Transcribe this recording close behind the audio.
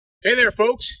Hey there,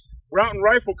 folks. We're out in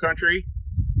rifle country,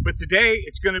 but today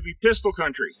it's going to be pistol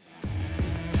country.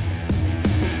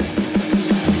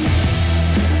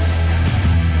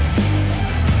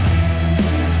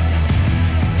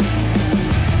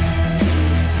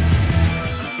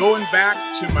 Going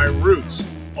back to my roots,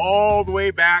 all the way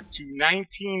back to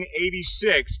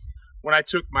 1986, when I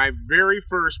took my very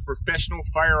first professional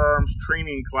firearms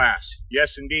training class.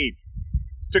 Yes, indeed.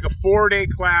 Took a 4-day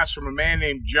class from a man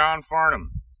named John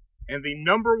Farnham. And the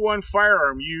 #1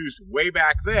 firearm used way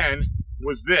back then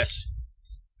was this,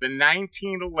 the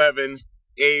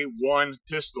 1911A1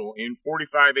 pistol in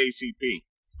 .45 ACP.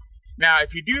 Now,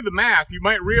 if you do the math, you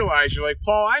might realize, you're like,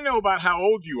 Paul, I know about how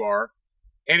old you are.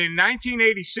 And in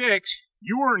 1986,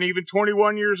 you weren't even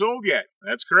 21 years old yet.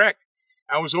 That's correct.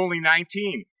 I was only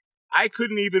 19. I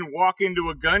couldn't even walk into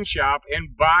a gun shop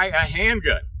and buy a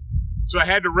handgun. So I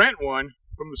had to rent one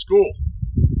from the school.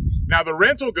 Now, the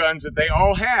rental guns that they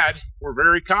all had were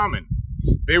very common.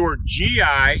 They were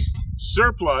GI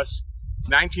surplus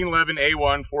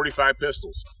 1911A1 .45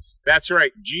 pistols. That's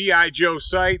right, GI Joe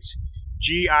sights,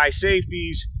 GI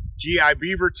safeties, GI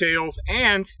beaver tails,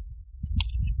 and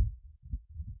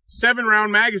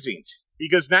 7-round magazines.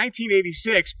 Because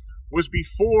 1986 was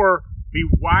before the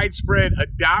widespread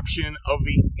adoption of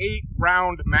the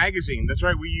 8-round magazine. That's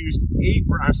right, we used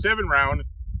 7-round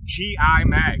GI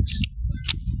mags.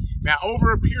 Now,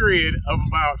 over a period of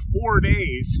about 4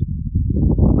 days,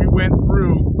 we went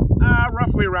through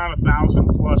roughly around 1,000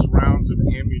 plus rounds of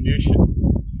ammunition.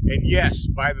 And yes,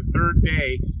 by the 3rd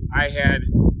day, I had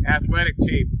athletic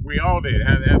tape. We all did.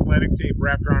 Had athletic tape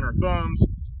wrapped around our thumbs,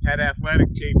 had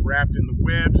athletic tape wrapped in the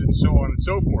webs, and so on and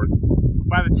so forth. But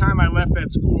by the time I left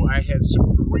that school, I had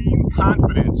supreme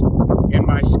confidence in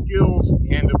my skills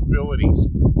and abilities.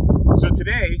 So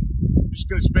today, I'm just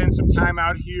going to spend some time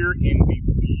out here in the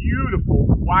beautiful,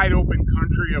 wide open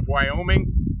country of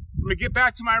Wyoming. I'm going to get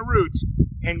back to my roots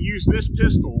and use this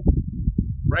pistol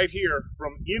right here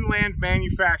from Inland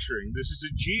Manufacturing. This is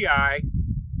a GI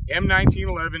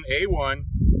M1911A1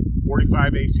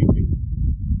 .45 ACP.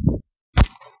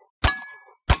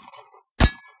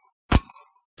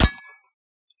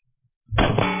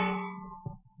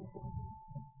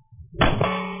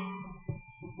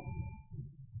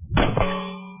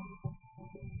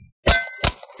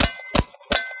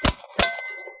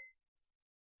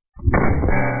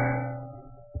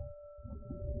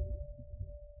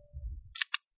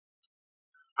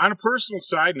 On a personal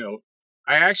side note,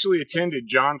 I actually attended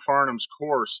John Farnham's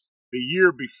course the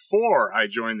year before I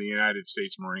joined the United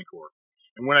States Marine Corps.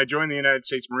 And when I joined the United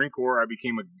States Marine Corps, I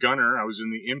became a gunner. I was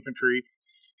in the infantry,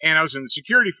 and I was in the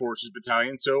Security Forces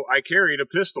Battalion, so I carried a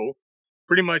pistol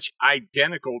pretty much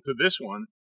identical to this one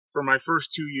for my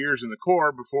first 2 years in the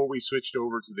Corps before we switched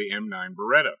over to the M9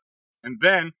 Beretta. And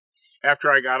then,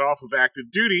 after I got off of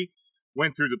active duty,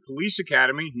 went through the police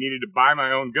academy, needed to buy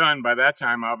my own gun. By that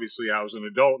time, obviously, I was an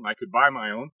adult and I could buy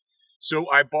my own. So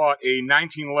I bought a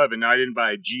 1911. Now, I didn't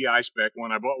buy a GI spec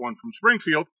one. I bought one from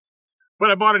Springfield.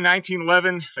 But I bought a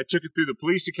 1911. I took it through the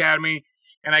police academy,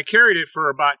 and I carried it for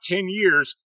about 10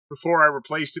 years before I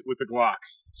replaced it with a Glock.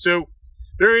 So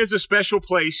there is a special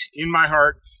place in my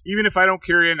heart, even if I don't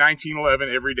carry a 1911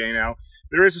 every day now,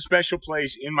 there is a special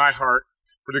place in my heart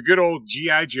for the good old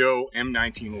GI Joe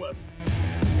M1911.